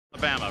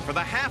Alabama for the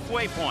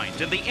halfway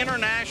point in the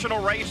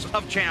International Race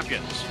of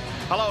Champions.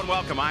 Hello and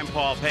welcome. I'm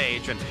Paul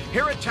Page, and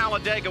here at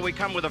Talladega we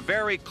come with a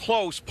very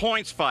close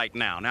points fight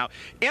now. Now,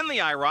 in the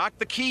IROC,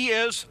 the key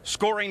is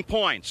scoring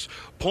points.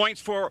 Points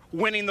for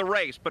winning the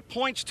race, but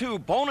points too,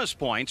 bonus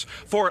points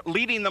for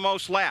leading the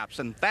most laps,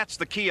 and that's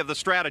the key of the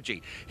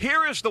strategy.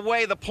 Here is the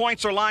way the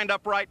points are lined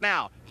up right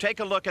now. Take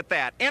a look at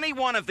that. Any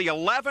one of the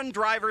 11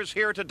 drivers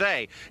here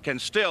today can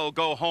still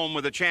go home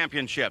with a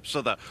championship.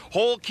 So the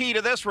whole key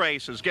to this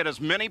race is get as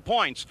many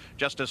points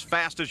just as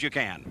fast as you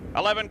can.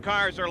 11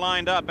 cars are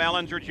lined up.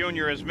 Allinger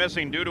Jr. is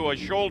missing due to a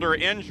shoulder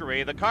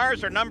injury. The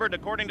cars are numbered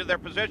according to their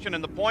position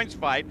in the points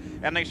fight,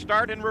 and they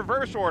start in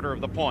reverse order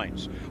of the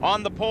points.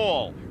 On the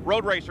pole,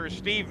 road racer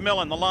Steve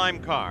Millen, the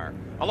lime car.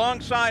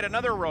 Alongside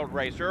another road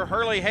racer,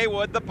 Hurley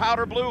Haywood, the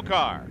powder blue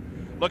car.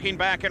 Looking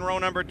back in row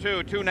number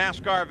two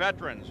NASCAR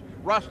veterans.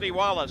 Rusty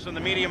Wallace in the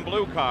medium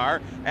blue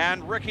car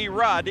and Ricky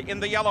Rudd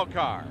in the yellow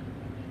car.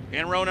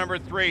 In row number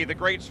three, the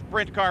great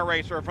sprint car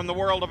racer from the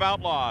world of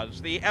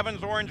outlaws, the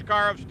Evans orange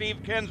car of Steve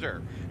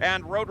Kinzer,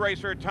 and road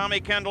racer Tommy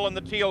Kendall in the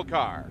teal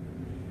car.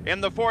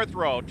 In the fourth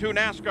row, two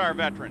NASCAR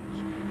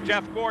veterans,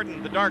 Jeff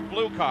Gordon, the dark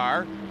blue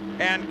car,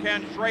 and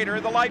Ken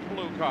Schrader, the light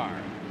blue car.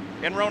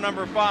 In row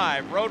number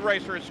five, road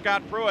racer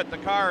Scott Pruitt, the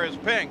car is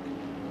pink,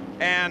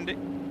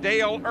 and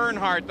Dale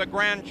Earnhardt, the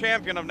grand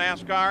champion of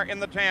NASCAR, in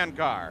the tan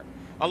car.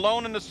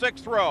 Alone in the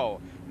sixth row,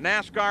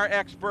 NASCAR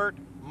expert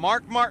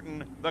Mark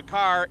Martin, the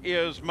car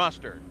is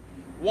mustard.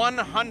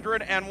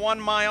 101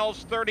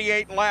 miles,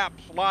 38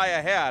 laps lie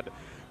ahead.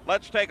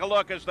 Let's take a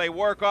look as they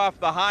work off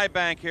the high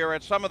bank here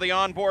at some of the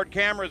onboard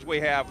cameras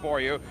we have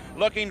for you,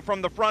 looking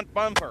from the front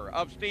bumper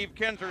of Steve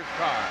Kinzer's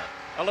car.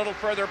 A little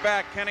further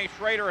back, Kenny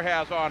Schrader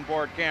has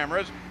onboard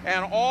cameras,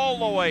 and all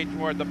the way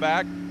toward the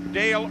back,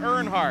 Dale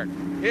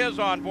Earnhardt, his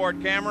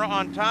onboard camera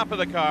on top of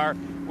the car.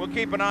 We'll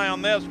keep an eye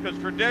on this because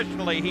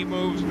traditionally he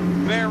moves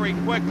very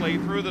quickly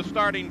through the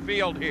starting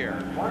field here.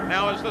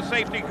 Now as the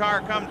safety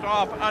car comes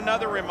off,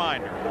 another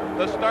reminder.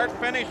 The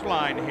start-finish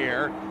line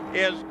here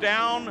is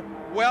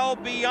down well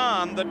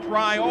beyond the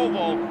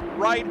tri-oval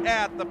right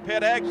at the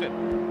pit exit.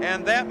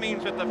 And that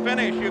means at the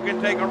finish you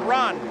can take a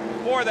run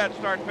for that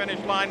start-finish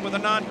line with a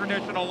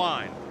non-traditional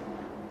line.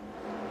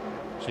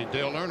 See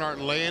Dale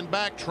Earnhardt laying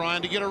back,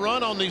 trying to get a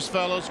run on these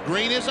fellows.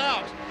 Green is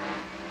out.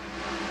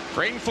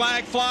 Green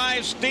flag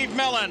flies. Steve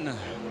Millen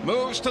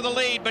moves to the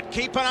lead, but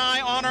keep an eye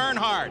on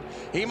Earnhardt.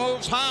 He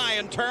moves high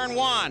in turn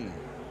one.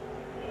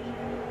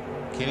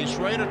 Kenny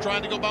Schrader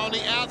trying to go by on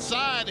the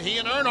outside. He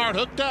and Earnhardt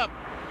hooked up.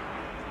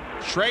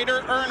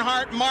 Schrader,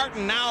 Earnhardt,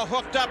 Martin now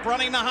hooked up,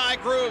 running the high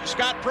groove.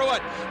 Scott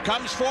Pruitt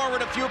comes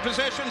forward a few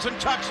positions and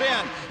tucks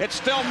in. It's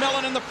still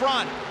Millen in the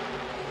front.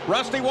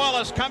 Rusty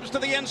Wallace comes to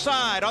the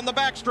inside on the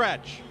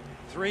backstretch.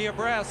 Three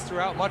abreast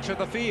throughout much of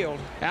the field.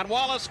 And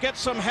Wallace gets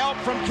some help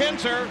from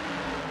Kinzer.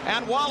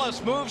 And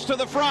Wallace moves to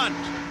the front.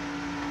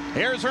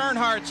 Here's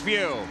Earnhardt's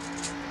view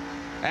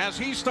as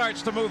he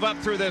starts to move up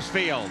through this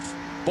field.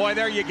 Boy,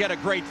 there you get a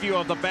great view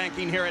of the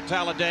banking here at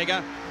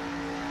Talladega.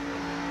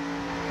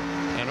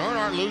 And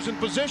Earnhardt losing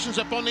positions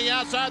up on the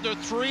outside. They're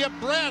three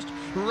abreast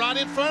right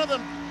in front of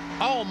them.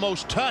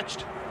 Almost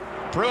touched.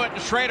 Pruitt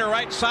and Schrader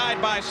right side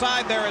by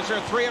side there as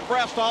they're three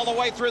abreast all the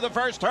way through the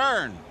first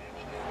turn.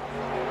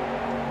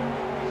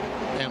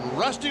 And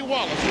Rusty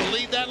Wallace will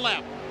lead that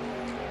lap.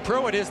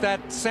 Pruitt is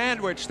that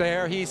sandwich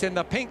there. He's in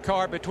the pink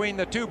car between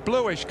the two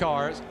bluish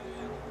cars.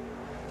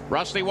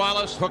 Rusty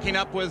Wallace hooking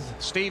up with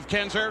Steve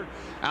Kinzer.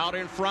 Out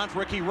in front,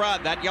 Ricky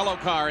Rudd, that yellow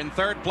car, in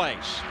third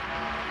place.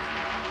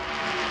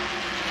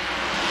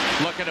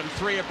 Look at him,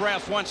 three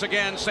abreast once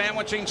again,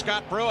 sandwiching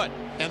Scott Pruitt.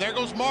 And there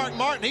goes Mark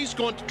Martin. He's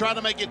going to try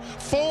to make it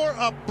four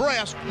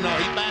abreast. No,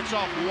 he backs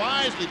off,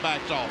 wisely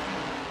backs off.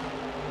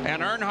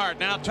 And Earnhardt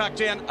now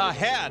tucked in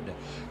ahead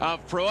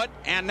of Pruitt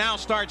and now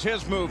starts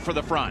his move for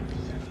the front.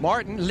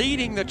 Martin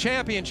leading the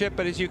championship,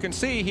 but as you can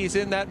see, he's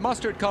in that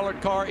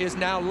mustard-colored car, is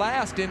now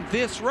last in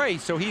this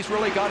race, so he's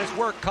really got his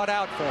work cut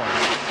out for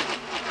him.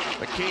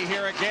 The key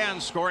here again,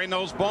 scoring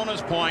those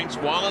bonus points.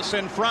 Wallace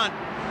in front,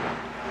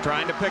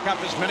 trying to pick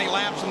up as many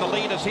laps in the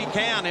lead as he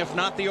can, if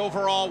not the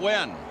overall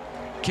win.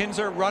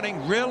 Kinzer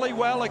running really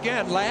well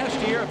again. Last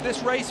year, if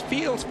this race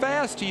feels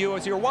fast to you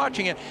as you're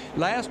watching it,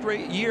 last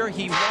year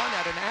he won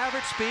at an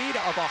average speed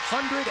of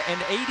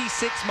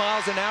 186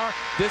 miles an hour.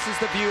 This is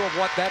the view of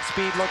what that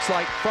speed looks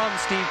like from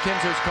Steve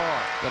Kinzer's car.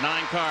 The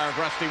 9 car of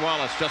Rusty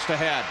Wallace just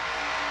ahead.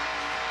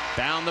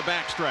 Down the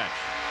backstretch.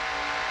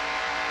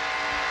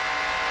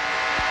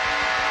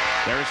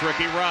 There's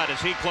Ricky Rudd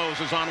as he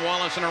closes on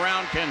Wallace and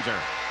around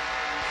Kinzer.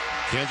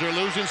 Kinzer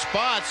losing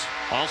spots.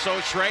 Also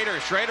Schrader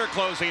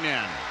closing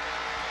in.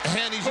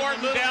 And he's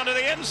Gordon down to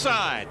the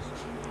inside.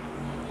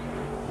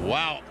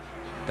 Wow.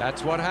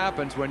 That's what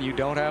happens when you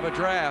don't have a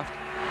draft.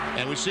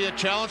 And we see a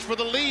challenge for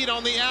the lead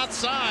on the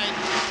outside.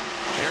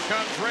 Here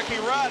comes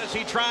Ricky Rudd as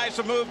he tries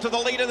to move to the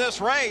lead of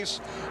this race.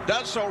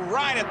 Does so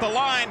right at the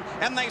line,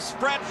 and they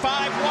spread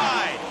 5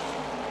 wide.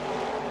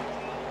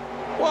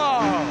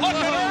 Whoa! Look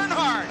at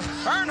Earnhardt.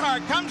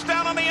 Earnhardt comes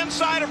down on the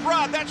inside of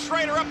Rudd. That's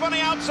Schrader up on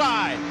the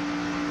outside.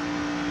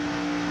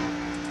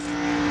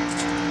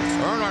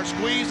 Earnhardt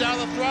squeezed out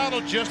of the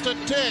throttle just a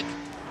tick.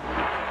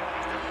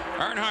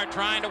 Earnhardt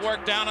trying to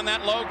work down in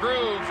that low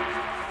groove.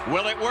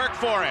 Will it work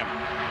for him?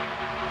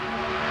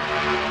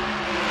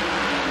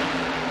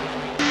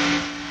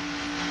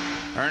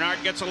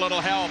 Earnhardt gets a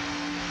little help.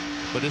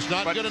 But it's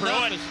not good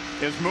enough. Pruitt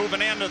is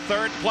moving into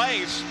third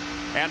place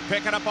and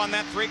picking up on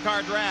that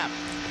three-car draft.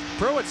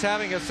 Pruitt's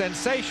having a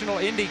sensational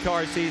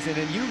IndyCar season,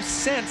 and you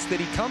sense that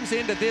he comes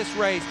into this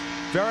race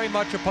very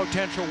much a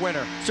potential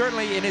winner,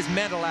 certainly in his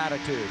mental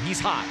attitude. He's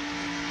hot.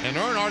 And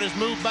Earnhardt has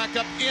moved back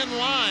up in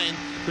line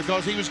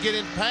because he was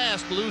getting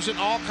past, losing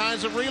all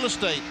kinds of real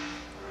estate.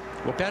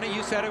 Well, Benny,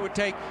 you said it would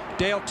take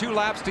Dale 2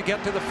 laps to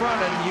get to the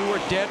front, and you were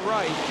dead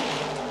right.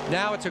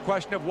 Now it's a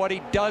question of what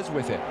he does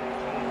with it.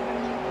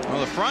 Well,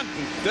 the front,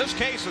 in this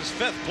case, is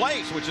 5th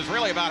place, which is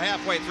really about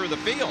halfway through the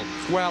field.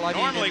 Well,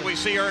 normally we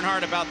see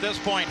Earnhardt about this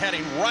point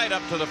heading right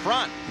up to the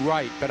front.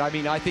 Right, but I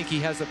mean, I think he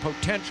has the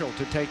potential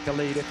to take the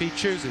lead if he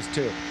chooses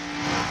to.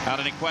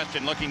 Not any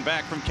question looking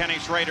back from Kenny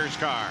Schrader's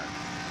car.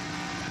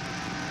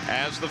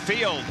 As the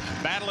field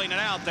battling it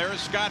out, there's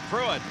Scott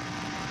Pruitt.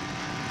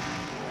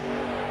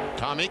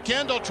 Tommy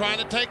Kendall trying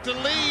to take the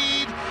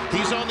lead.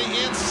 He's on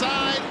the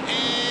inside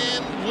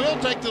and will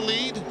take the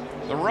lead.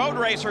 The road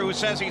racer, who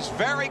says he's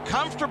very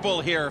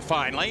comfortable here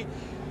finally,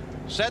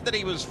 said that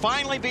he was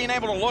finally being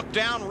able to look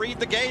down, read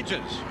the gauges.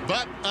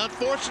 But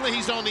unfortunately,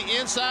 he's on the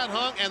inside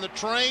hunk, and the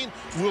train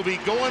will be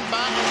going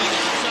by on the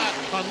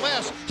outside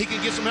unless he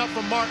can get some help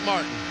from Mark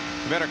Martin.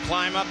 Better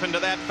climb up into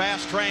that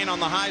fast train on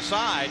the high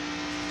side.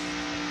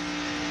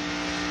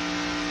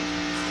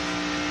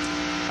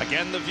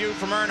 Again, the view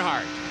from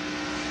Earnhardt.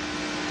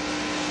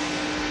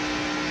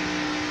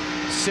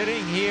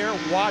 Sitting here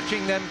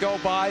watching them go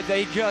by,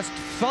 they just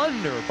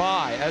thunder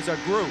by as a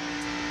group.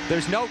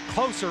 There's no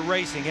closer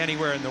racing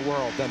anywhere in the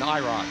world than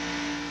IROC.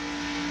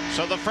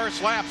 So the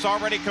first lap's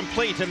already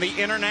complete in the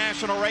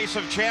International Race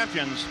of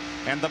Champions,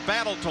 and the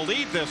battle to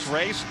lead this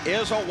race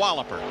is a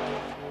walloper.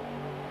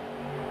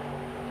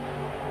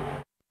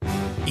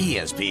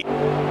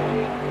 ESPN.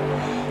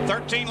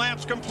 13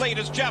 laps complete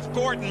as Jeff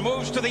Gordon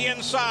moves to the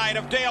inside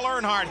of Dale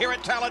Earnhardt here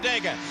at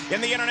Talladega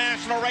in the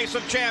International Race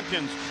of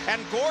Champions.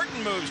 And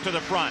Gordon moves to the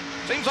front.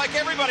 Seems like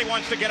everybody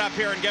wants to get up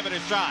here and give it a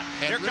shot.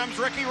 Here comes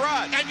Ricky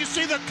Rudd. And you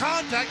see the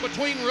contact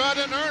between Rudd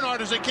and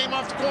Earnhardt as they came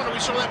off the corner. We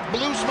saw that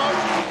blue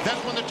smoke.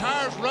 That's when the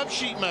tires rub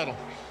sheet metal.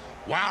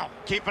 Wow.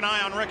 Keep an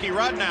eye on Ricky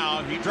Rudd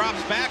now. He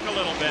drops back a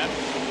little bit.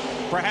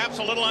 Perhaps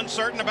a little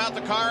uncertain about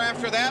the car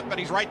after that, but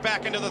he's right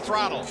back into the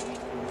throttle.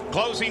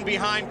 Closing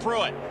behind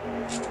Pruitt.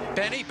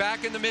 Benny,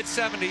 back in the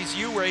mid-70s,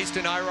 you raced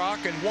in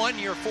IROC and won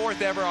your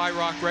 4th ever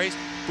IROC race.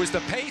 Was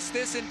the pace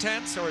this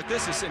intense, or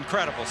this is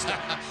incredible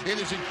stuff?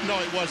 No,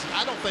 it wasn't.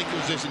 I don't think it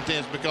was this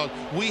intense because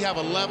we have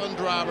 11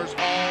 drivers,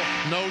 all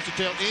nose to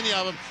tail. Any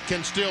of them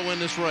can still win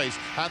this race.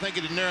 I think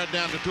it had narrowed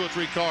down to 2 or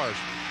 3 cars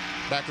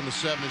back in the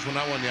 70s when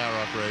I won the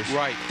IROC race.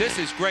 Right. This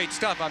is great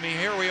stuff. I mean,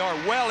 here we are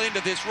well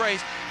into this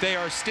race. They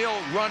are still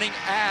running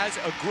as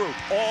a group.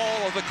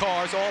 All of the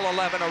cars, all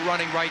 11, are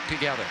running right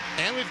together.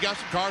 And we've got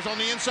some cars on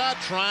the inside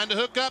trying to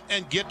hook up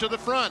and get to the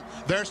front.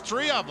 There's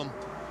 3 of them.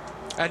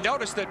 And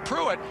notice that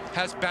Pruitt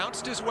has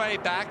bounced his way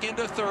back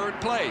into 3rd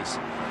place.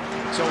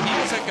 So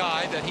he is a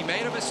guy that he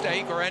made a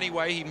mistake, or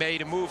anyway, he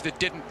made a move that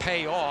didn't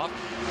pay off,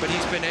 but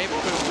he's been able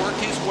to work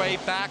his way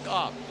back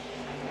up.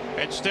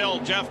 It's still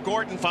Jeff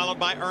Gordon followed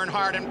by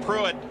Earnhardt and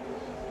Pruitt.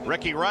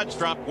 Ricky Rudd's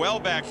dropped well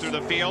back through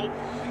the field.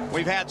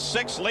 We've had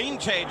 6 lane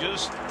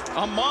changes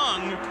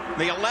among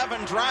the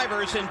 11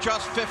 drivers in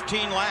just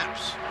 15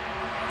 laps.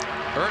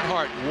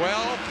 Earnhardt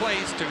well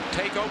placed to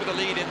take over the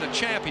lead in the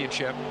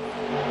championship.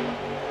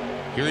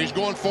 Here he's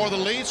going for the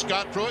lead.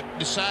 Scott Pruitt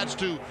decides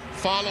to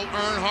follow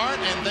Earnhardt,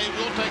 and they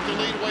will take the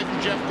lead away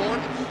from Jeff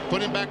Gordon,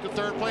 put him back to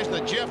 3rd place.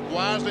 Now Jeff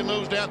wisely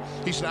moves down.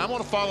 He said, I'm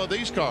going to follow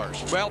these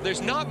cars. Well, there's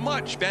not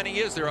much, Benny,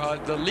 is there,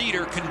 the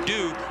leader can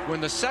do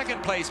when the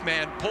 2nd place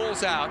man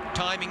pulls out,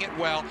 timing it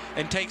well,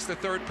 and takes the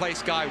 3rd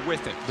place guy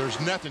with him. There's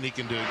nothing he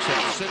can do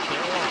except sit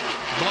there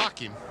or block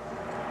him.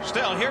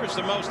 Still, here's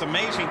the most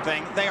amazing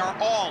thing. They are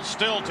all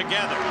still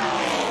together.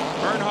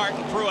 Earnhardt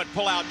and Pruitt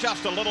pull out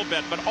just a little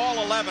bit, but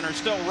all 11 are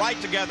still right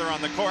together on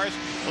the course.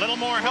 A little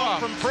more help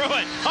from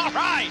Pruitt. All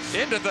right.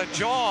 Into the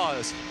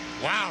jaws.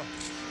 Wow.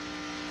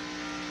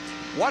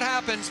 What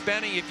happens,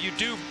 Benny, if you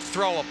do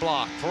throw a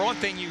block? For one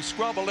thing, you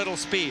scrub a little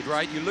speed,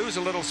 right? You lose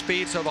a little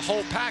speed, so the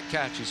whole pack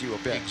catches you a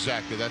bit.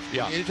 Exactly. That's,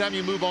 yeah. Anytime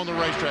you move on the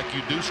racetrack,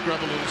 you do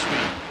scrub a little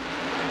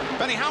speed.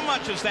 Benny, how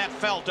much is that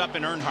felt up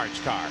in Earnhardt's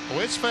car? Oh,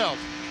 it's felt.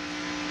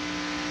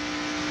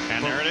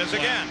 And there it is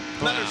again.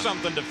 Another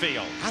something to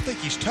feel. I think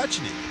he's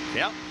touching it.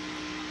 Yep.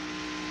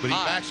 But he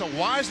backs off,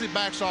 wisely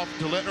backs off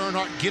to let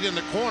Earnhardt get in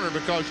the corner,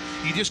 because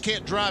you just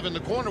can't drive in the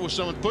corner with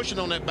someone pushing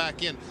on that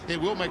back end.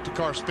 It will make the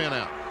car spin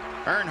out.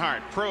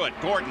 Earnhardt, Pruitt,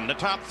 Gordon, the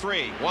top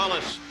 3.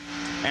 Wallace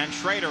and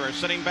Schrader are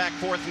sitting back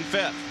 4th and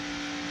 5th.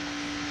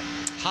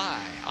 Hi,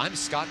 I'm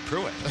Scott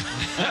Pruitt.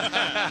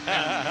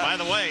 By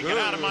the way, get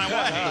out of my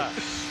way.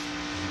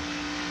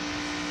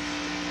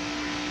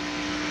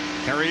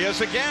 There he is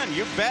again.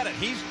 You bet it.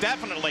 He's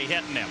definitely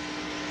hitting him.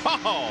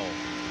 Oh,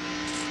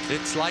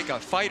 It's like a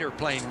fighter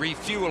plane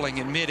refueling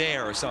in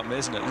midair or something,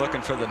 isn't it?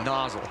 Looking for the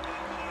nozzle.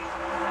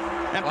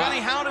 Now, Benny,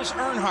 how does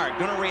Earnhardt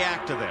going to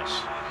react to this?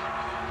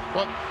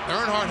 Well,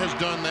 Earnhardt has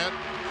done that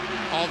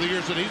all the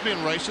years that he's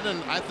been racing,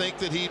 and I think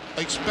that he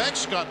expects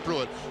Scott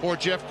Pruitt or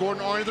Jeff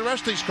Gordon or any of the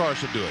rest of these cars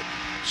to do it.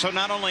 So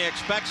not only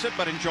expects it,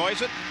 but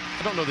enjoys it?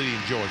 I don't know that he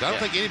enjoys it. I don't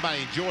think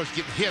anybody enjoys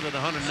getting hit at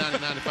 190,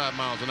 95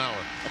 miles an hour.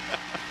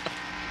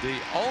 The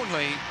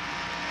only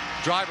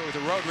driver with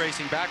a road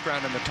racing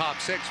background in the top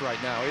 6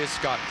 right now is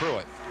Scott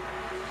Pruitt.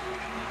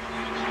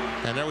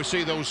 And there we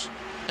see those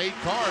 8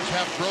 cars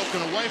have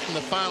broken away from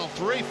the final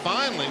 3.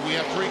 Finally, we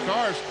have 3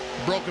 cars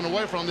broken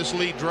away from this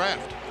lead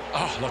draft.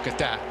 Oh, look at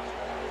that.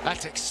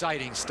 That's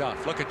exciting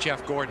stuff. Look at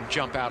Jeff Gordon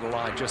jump out of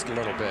line just a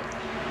little bit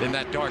in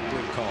that dark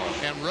blue car.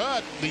 And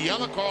Rudd, the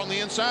yellow car on the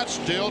inside,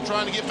 still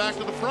trying to get back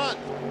to the front.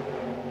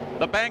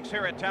 The banks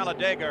here at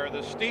Talladega are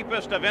the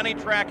steepest of any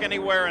track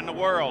anywhere in the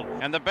world,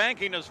 and the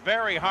banking is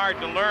very hard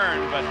to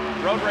learn, but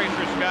road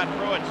racer Scott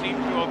Pruitt seems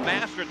to have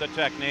mastered the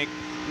technique.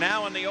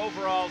 Now in the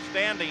overall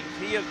standings,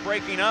 he is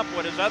breaking up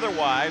what is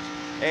otherwise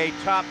a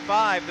top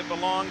 5 that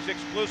belongs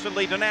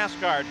exclusively to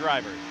NASCAR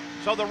drivers.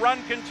 So the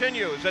run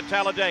continues at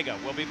Talladega.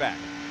 We'll be back.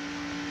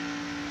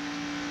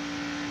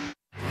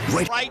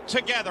 Right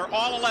together,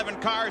 all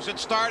 11 cars that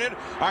started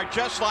are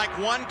just like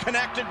one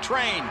connected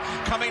train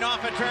coming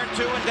off at turn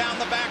 2 and down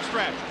the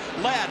backstretch.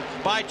 Led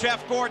by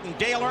Jeff Gordon,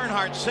 Dale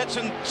Earnhardt sits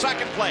in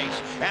second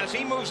place. And as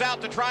he moves out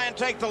to try and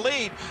take the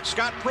lead,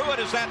 Scott Pruitt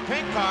is that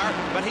pink car,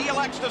 but he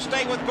elects to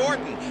stay with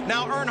Gordon.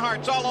 Now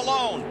Earnhardt's all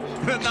alone.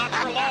 Not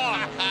for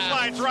long.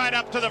 Slides right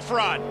up to the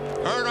front.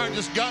 Earnhardt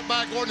just got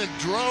by Gordon and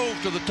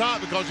drove to the top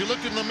because he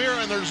looked in the mirror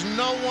and there's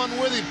no one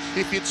with him.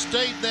 If he'd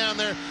stayed down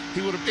there,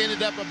 he would have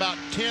ended up about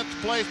 10th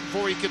place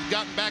before he could have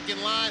gotten back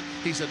in line.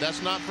 He said,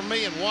 that's not for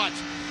me. And watch,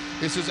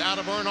 this is out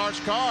of Earnhardt's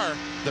car,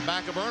 the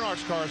back of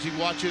Earnhardt's car as he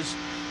watches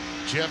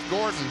Jeff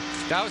Gordon.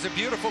 That was a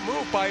beautiful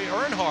move by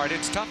Earnhardt.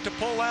 It's tough to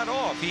pull that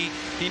off. He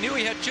knew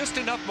he had just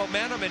enough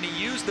momentum, and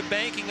he used the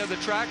banking of the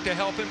track to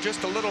help him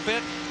just a little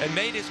bit and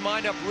made his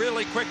mind up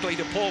really quickly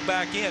to pull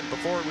back in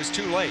before it was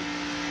too late.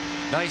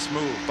 Nice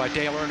move by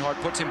Dale Earnhardt.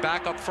 Puts him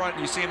back up front.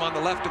 You see him on the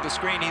left of the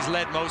screen. He's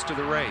led most of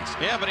the race.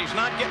 Yeah, but he's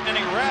not getting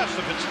any rest.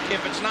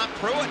 If it's not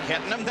Pruitt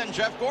hitting him, then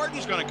Jeff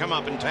Gordon's going to come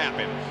up and tap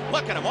him.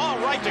 Look at them all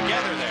right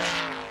together there.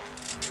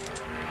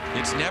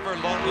 It's never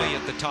lonely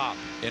at the top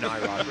in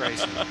IROC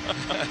racing.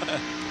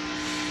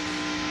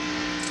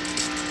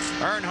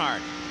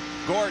 Earnhardt,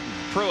 Gordon,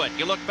 Pruitt.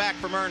 You look back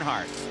from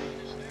Earnhardt.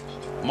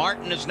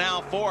 Martin is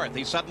now 4th.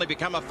 He's suddenly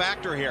become a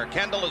factor here.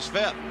 Kendall is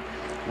 5th.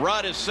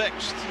 Rudd is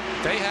 6th.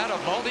 They had a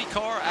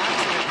multi-car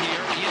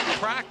accident here in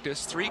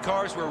practice. 3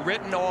 cars were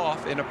written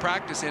off in a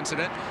practice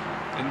incident.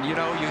 And, you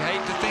know, you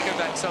hate to think of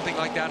that, something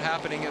like that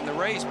happening in the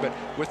race, but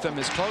with them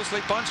as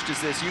closely bunched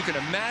as this, you can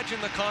imagine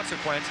the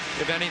consequence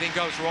if anything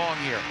goes wrong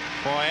here.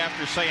 Boy,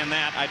 after saying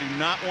that, I do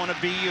not want to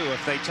be you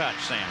if they touch,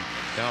 Sam.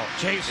 No.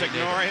 Chase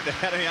Ignore, the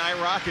head of the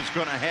IROC, is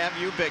going to have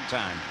you big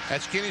time.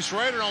 That's Kenny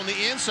Schrader on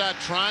the inside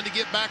trying to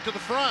get back to the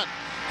front.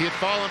 He had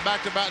fallen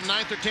back to about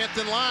 9th or 10th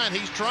in line.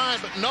 He's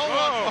trying, but no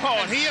one. Oh,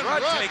 and he and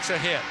Rudd takes a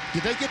hit.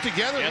 Did they get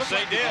together? Yes,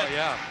 they did. Oh,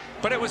 yeah.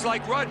 But it was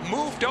like Rudd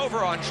moved over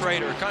on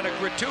Schrader kind of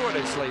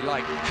gratuitously,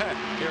 like,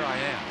 here I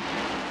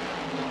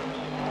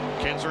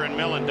am. Kinzer and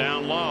Millen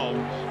down low.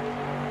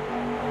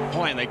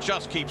 Boy, and they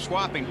just keep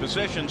swapping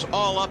positions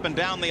all up and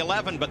down the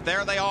 11, but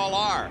there they all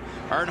are.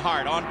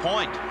 Earnhardt on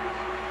point.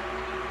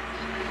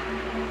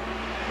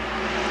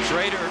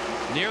 Schrader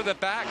near the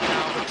back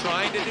now, but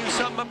trying to do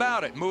something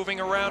about it, moving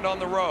around on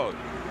the road.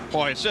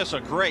 Boy, is this a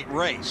great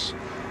race.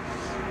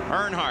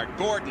 Earnhardt,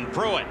 Gordon,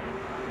 Pruitt.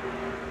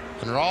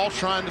 And they're all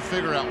trying to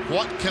figure out,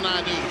 what can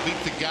I do to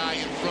beat the guy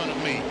in front of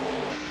me?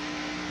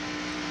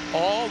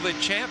 All the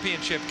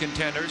championship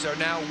contenders are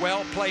now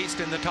well placed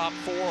in the top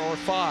 4 or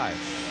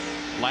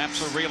 5.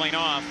 Laps are reeling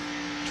off.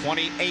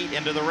 28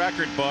 into the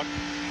record book.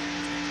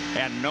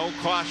 And no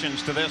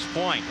cautions to this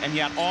point. And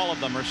yet all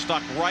of them are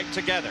stuck right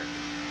together.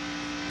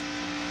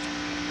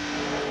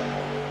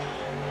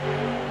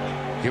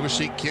 Here we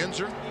see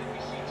Kinzer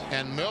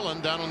and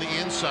Millen down on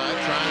the inside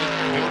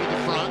trying to go to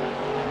the front.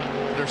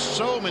 There's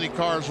so many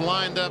cars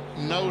lined up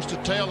nose to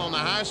tail on the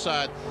high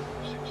side.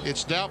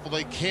 It's doubtful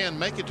they can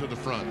make it to the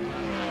front.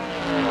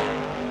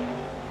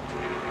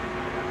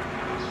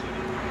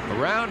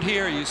 Around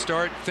here, you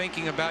start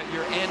thinking about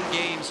your end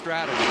game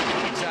strategy.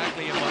 What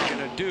exactly am I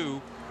going to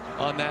do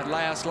on that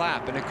last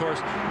lap? And of course,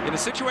 in a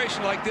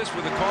situation like this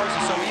where the cars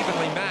are so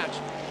evenly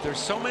matched, there's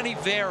so many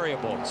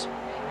variables.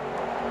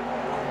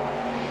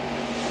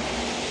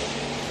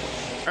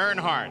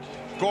 Earnhardt,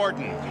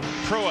 Gordon,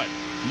 Pruitt,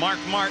 Mark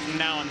Martin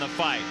now in the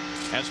fight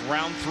as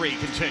round 3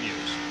 continues.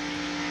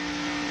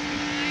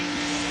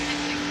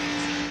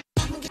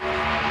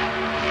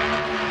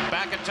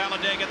 Back at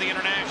Talladega, the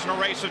International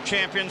Race of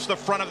Champions, the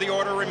front of the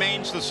order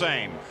remains the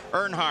same.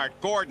 Earnhardt,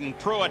 Gordon,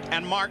 Pruitt,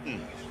 and Martin.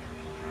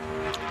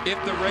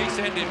 If the race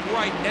ended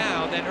right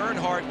now, then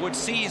Earnhardt would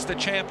seize the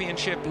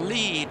championship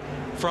lead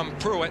from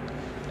Pruitt,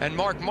 and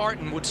Mark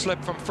Martin would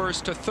slip from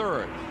first to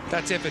third.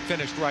 That's if it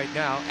finished right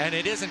now, and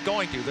it isn't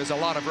going to. There's a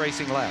lot of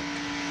racing left.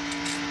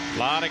 A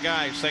lot of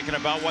guys thinking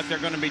about what they're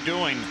going to be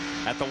doing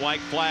at the white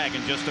flag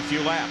in just a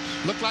few laps.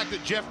 Looked like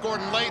that Jeff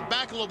Gordon laid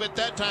back a little bit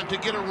that time to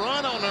get a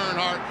run on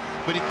Earnhardt,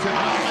 but he could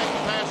not make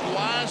the pass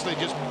wisely,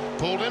 just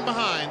pulled in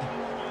behind.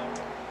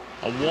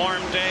 A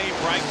warm day,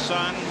 bright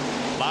sun,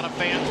 a lot of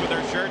fans with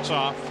their shirts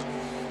off.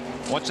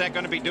 What's that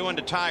going to be doing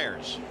to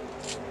tires?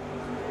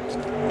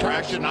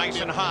 Track's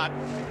nice and hot.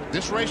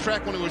 This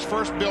racetrack, when it was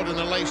first built in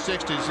the late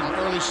 60s and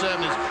early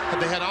 70s,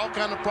 they had all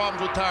kinds of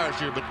problems with tires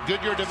here, but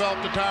Goodyear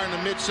developed a tire in the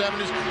mid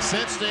 70s.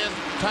 Since then,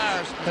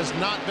 tires has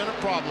not been a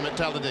problem at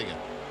Talladega.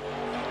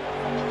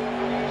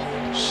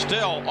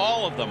 Still,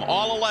 all of them,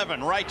 all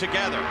 11 right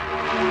together.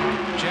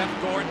 Jeff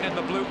Gordon in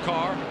the blue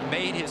car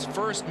made his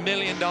first $1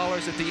 million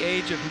at the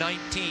age of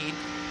 19,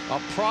 a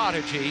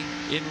prodigy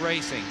in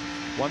racing.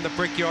 Won the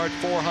Brickyard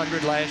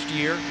 400 last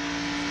year.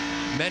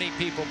 Many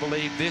people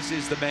believe this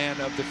is the man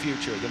of the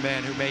future, the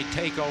man who may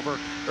take over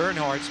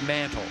Earnhardt's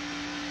mantle.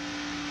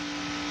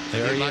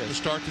 There he is. He'd like to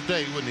start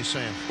today, wouldn't he,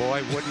 Sam?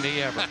 Boy, wouldn't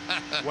he ever.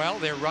 Well,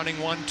 they're running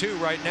 1-2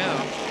 right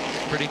now.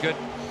 Pretty good.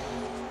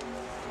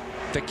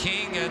 The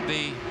King and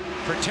the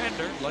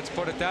Pretender, let's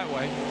put it that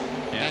way.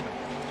 Yeah.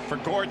 For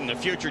Gordon, the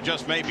future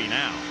just may be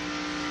now.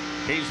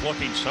 He's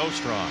looking so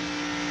strong.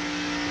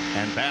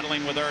 And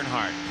battling with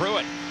Earnhardt.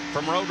 Pruitt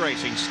from road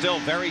racing still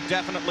very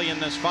definitely in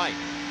this fight.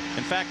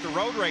 In fact, the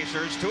road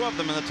racers, 2 of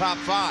them in the top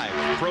 5,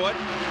 Pruitt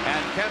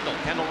and Kendall.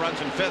 Kendall runs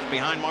in 5th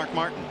behind Mark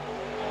Martin.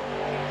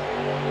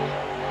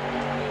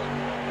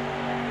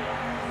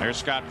 There's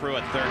Scott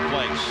Pruitt, 3rd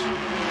place.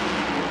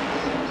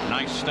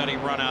 Nice steady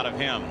run out of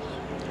him.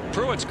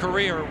 Pruitt's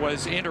career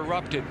was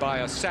interrupted by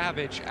a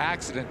savage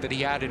accident that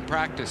he had in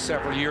practice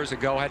several years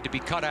ago. Had to be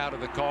cut out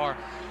of the car.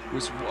 It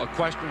was a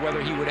question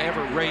whether he would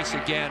ever race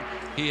again.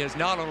 He has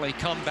not only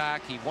come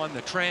back, he won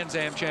the Trans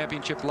Am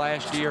Championship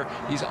last year.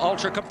 He's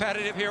ultra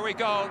competitive. Here we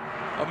go.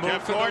 A move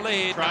Jeff for Gordon the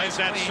lead. tries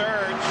that clean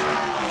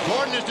surge.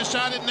 Gordon has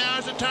decided now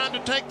is the time to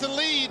take the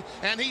lead,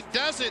 and he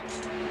does it.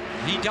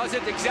 He does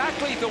it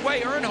exactly the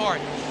way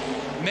Earnhardt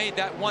made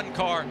that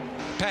 1-car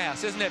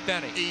pass, isn't it,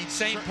 Benny?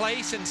 Same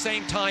place and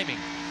same timing.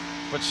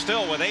 But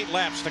still, with 8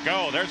 laps to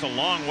go, there's a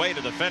long way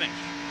to the finish.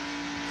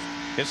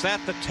 Is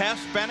that the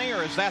test, Benny,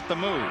 or is that the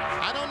move?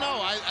 I don't know.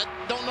 I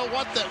don't know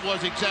what that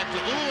was exactly.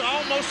 Ooh,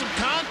 almost some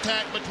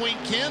contact between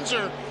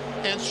Kinzer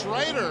and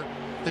Schrader.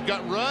 They've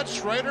got Rudd,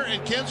 Schrader,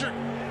 and Kinzer.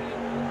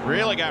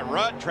 Really got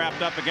Rudd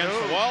trapped up against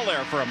the wall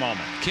there for a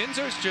moment.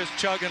 Kinzer's just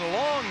chugging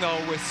along,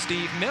 though, with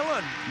Steve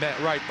Millen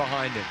right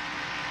behind him.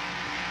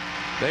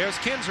 There's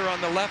Kinzer on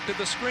the left of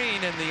the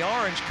screen in the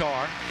orange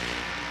car.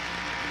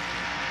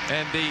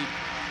 And the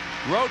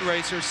road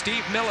racer,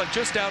 Steve Millen,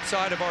 just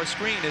outside of our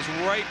screen, is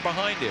right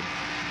behind him.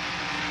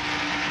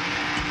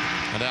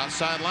 And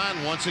outside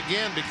line, once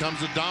again,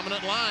 becomes the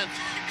dominant line.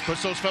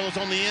 Puts those fellows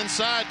on the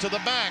inside to the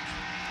back.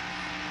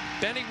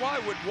 Benny, why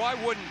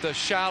wouldn't the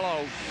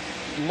shallow,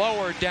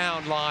 lower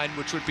down line,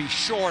 which would be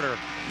shorter,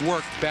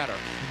 work better?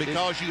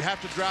 Because you have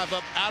to drive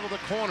up out of the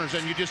corners,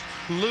 and you just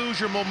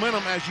lose your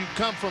momentum as you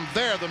come from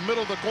there, the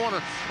middle of the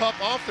corner,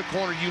 up off the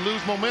corner, you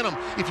lose momentum.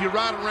 If you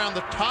ride around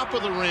the top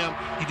of the rim,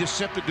 you just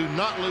simply do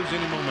not lose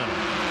any momentum.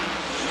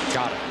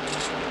 Got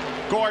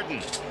it. Gordon,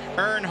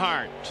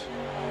 Earnhardt,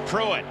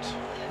 Pruitt,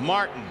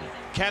 Martin,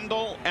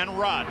 Kendall, and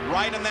Rudd,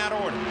 right in that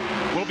order.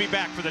 We'll be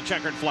back for the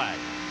checkered flag.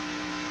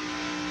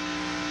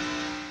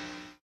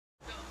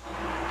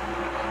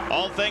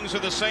 All things are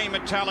the same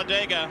at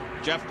Talladega.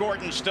 Jeff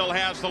Gordon still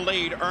has the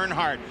lead.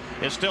 Earnhardt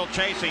is still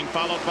chasing,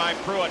 followed by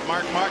Pruitt,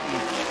 Mark Martin,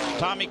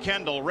 Tommy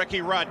Kendall,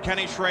 Ricky Rudd,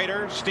 Kenny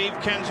Schrader, Steve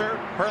Kinzer,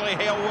 Hurley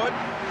Haywood,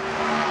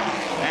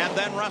 and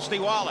then Rusty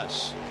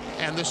Wallace.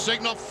 And the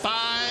signal,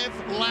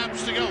 5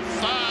 laps to go.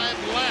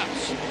 5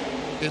 laps.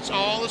 It's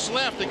all that's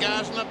left. The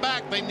guys in the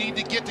back, they need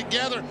to get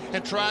together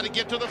and try to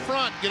get to the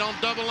front. Get on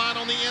double line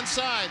on the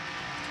inside.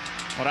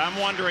 What I'm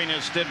wondering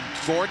is, did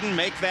Gordon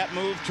make that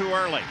move too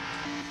early?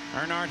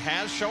 Earnhardt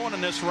has shown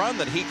in this run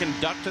that he can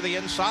duck to the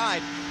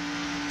inside,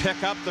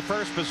 pick up the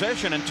first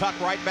position, and tuck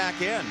right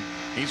back in.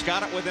 He's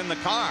got it within the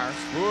car.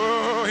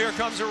 Whoa, here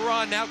comes a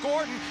run. Now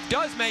Gordon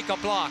does make a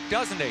block,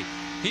 doesn't he?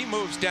 He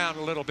moves down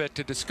a little bit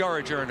to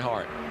discourage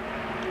Earnhardt.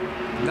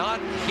 Not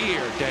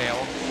here,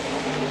 Dale.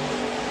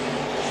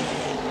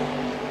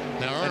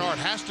 Now Earnhardt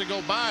has to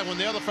go by when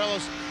the other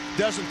fellows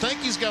doesn't think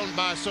he's going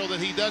by, so that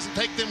he doesn't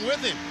take them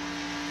with him.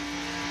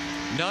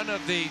 None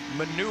of the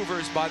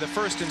maneuvers by the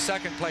first and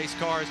second place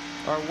cars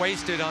are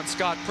wasted on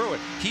Scott Pruitt.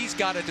 He's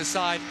got to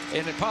decide,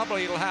 and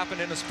it'll happen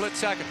in a split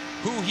second,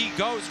 who he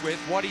goes with,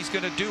 what he's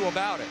going to do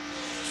about it.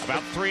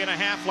 About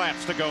 3.5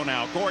 laps to go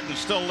now. Gordon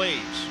still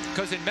leads.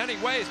 Because in many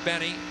ways,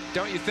 Benny,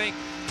 don't you think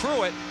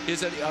Pruitt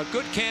is a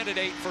good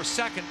candidate for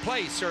second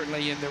place,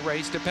 certainly in the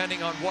race,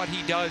 depending on what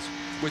he does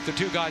with the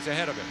 2 guys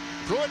ahead of him?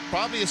 Pruitt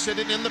probably is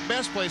sitting in the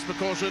best place,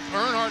 because if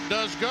Earnhardt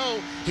does go,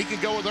 he can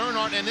go with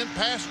Earnhardt and then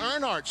pass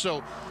Earnhardt.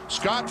 So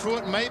Scott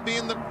Pruitt may be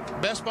in the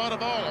best spot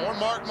of all, or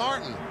Mark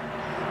Martin.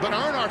 But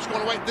Earnhardt's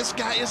going to wait. This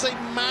guy is a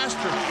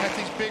master at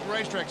these big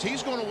racetracks.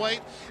 He's going to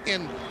wait,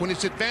 and when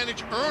it's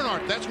advantage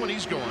Earnhardt, that's when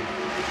he's going.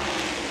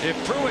 If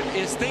Pruitt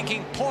is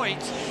thinking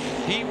points,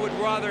 he would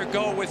rather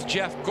go with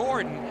Jeff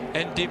Gordon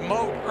and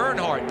demote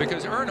Earnhardt,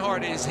 because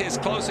Earnhardt is his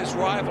closest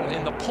rival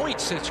in the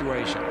point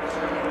situation.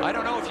 I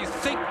don't know if you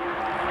think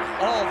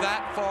all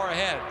that far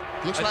ahead.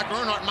 Looks like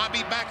Earnhardt might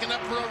be backing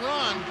up for a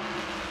run.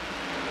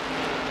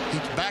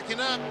 He's backing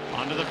up.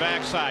 Onto the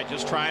backside,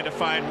 just trying to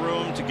find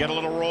room to get a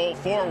little roll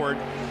forward.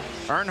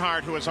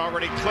 Earnhardt, who has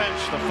already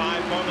clinched the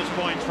 5 bonus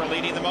points for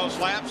leading the most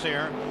laps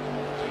here.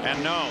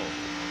 And no.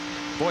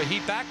 Boy, he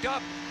backed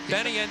up,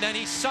 Benny, and then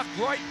he sucked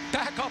right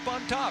back up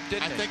on top,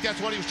 didn't he? I think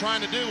that's what he was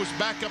trying to do, was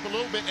back up a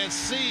little bit and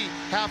see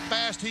how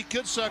fast he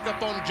could suck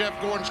up on Jeff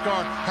Gordon's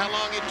car, how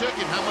long it took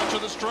him, how much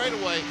of the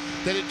straightaway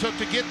that it took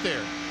to get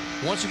there.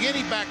 Once again,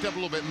 he backed up a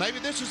little bit. Maybe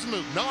this is the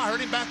move. No, I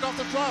heard him back off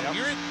the throttle.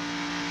 Yep.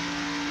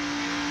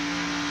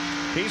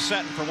 He's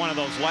setting for one of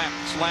those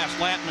last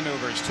lap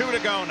maneuvers. 2 to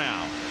go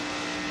now.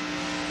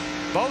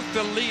 Both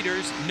the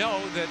leaders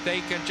know that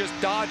they can just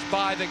dodge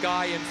by the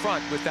guy in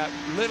front with that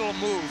little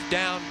move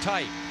down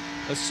tight,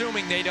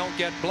 assuming they don't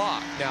get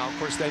blocked. Now, of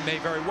course, they may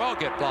very well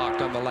get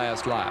blocked on the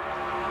last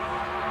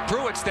lap.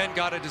 Pruitt's then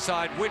got to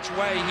decide which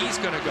way he's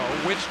going to go,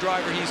 which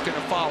driver he's going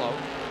to follow.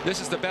 This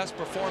is the best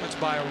performance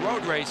by a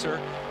road racer.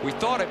 We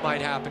thought it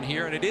might happen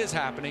here, and it is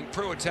happening.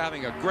 Pruitt's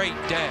having a great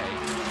day.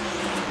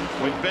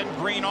 We've been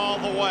green all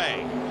the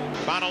way.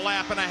 About a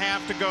lap and a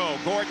half to go.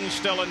 Gordon's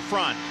still in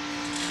front.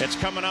 It's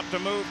coming up to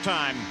move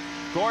time.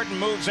 Gordon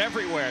moves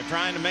everywhere,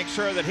 trying to make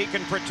sure that he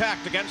can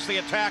protect against the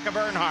attack of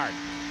Earnhardt.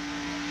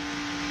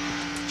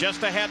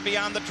 Just ahead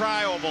beyond the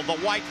tri-oval, the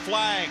white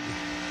flag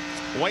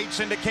waits,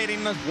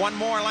 indicating there's 1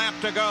 more lap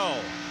to go.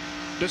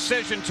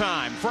 Decision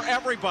time for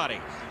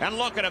everybody. And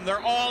look at them, they're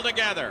all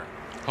together.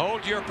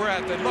 Hold your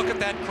breath and look at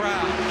that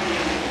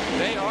crowd.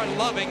 They are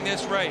loving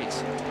this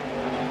race.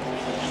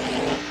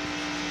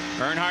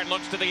 Earnhardt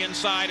looks to the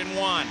inside and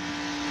won.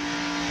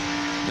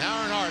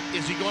 Now Earnhardt,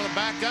 is he going to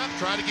back up,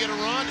 try to get a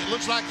run? It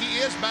looks like he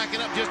is backing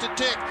up just a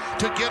tick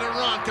to get a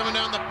run coming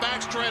down the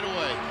back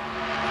straightaway.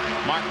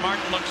 Mark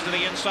Martin looks to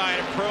the inside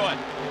of Pruitt.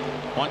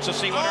 Wants to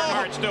see what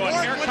Earnhardt's doing.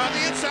 Here went comes to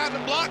the inside to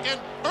block, and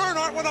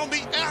Earnhardt went on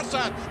the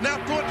outside. Now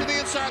Pruitt to the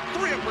inside,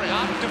 3 abreast.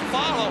 Not to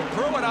follow.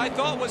 Pruitt, I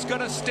thought, was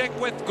going to stick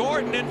with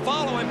Gordon and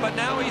follow him, but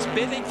now he's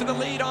bidding for the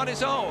lead on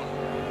his own.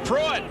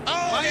 Pruitt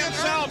by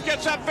himself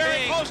gets up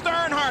very close to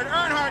Earnhardt.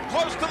 Earnhardt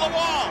close to the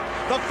wall.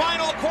 The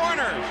final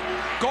corners.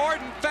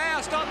 Gordon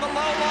fast on the low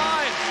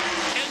line.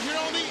 And here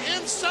on the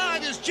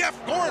inside is Jeff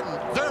Gordon.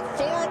 They're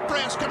 4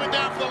 abreast coming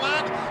down for the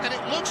line, and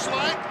it looks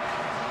like,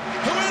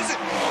 who is it?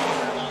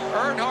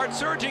 Earnhardt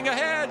surging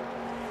ahead.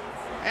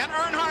 And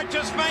Earnhardt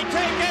just may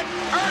take it.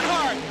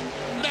 Earnhardt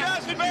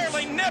just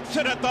barely nips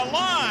it at the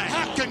line.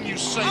 How can you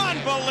say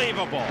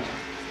Unbelievable.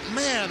 That?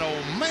 Man,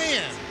 oh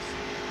man.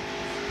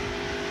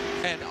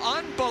 An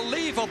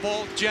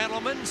unbelievable,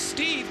 gentleman,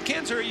 Steve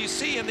Kinser, you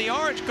see in the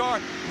orange car,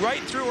 right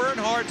through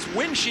Earnhardt's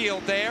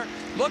windshield there.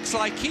 Looks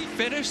like he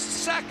finished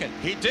second.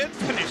 He did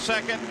finish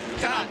second.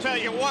 And I'll tell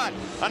you what,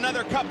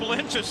 another couple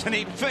inches and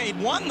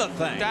he'd won the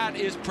thing. That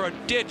is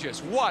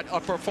prodigious. What a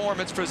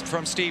performance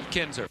from Steve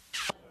Kinser.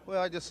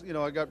 Well, I just,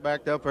 I got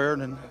backed up there,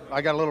 and then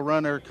I got a little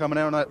run there coming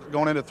out,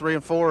 going into 3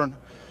 and 4, and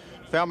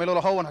found me a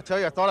little hole. And I tell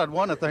you, I thought I'd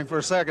won the thing for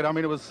a second. I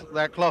mean, it was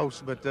that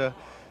close, but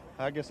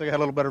I guess I got a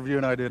little better view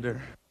than I did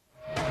there.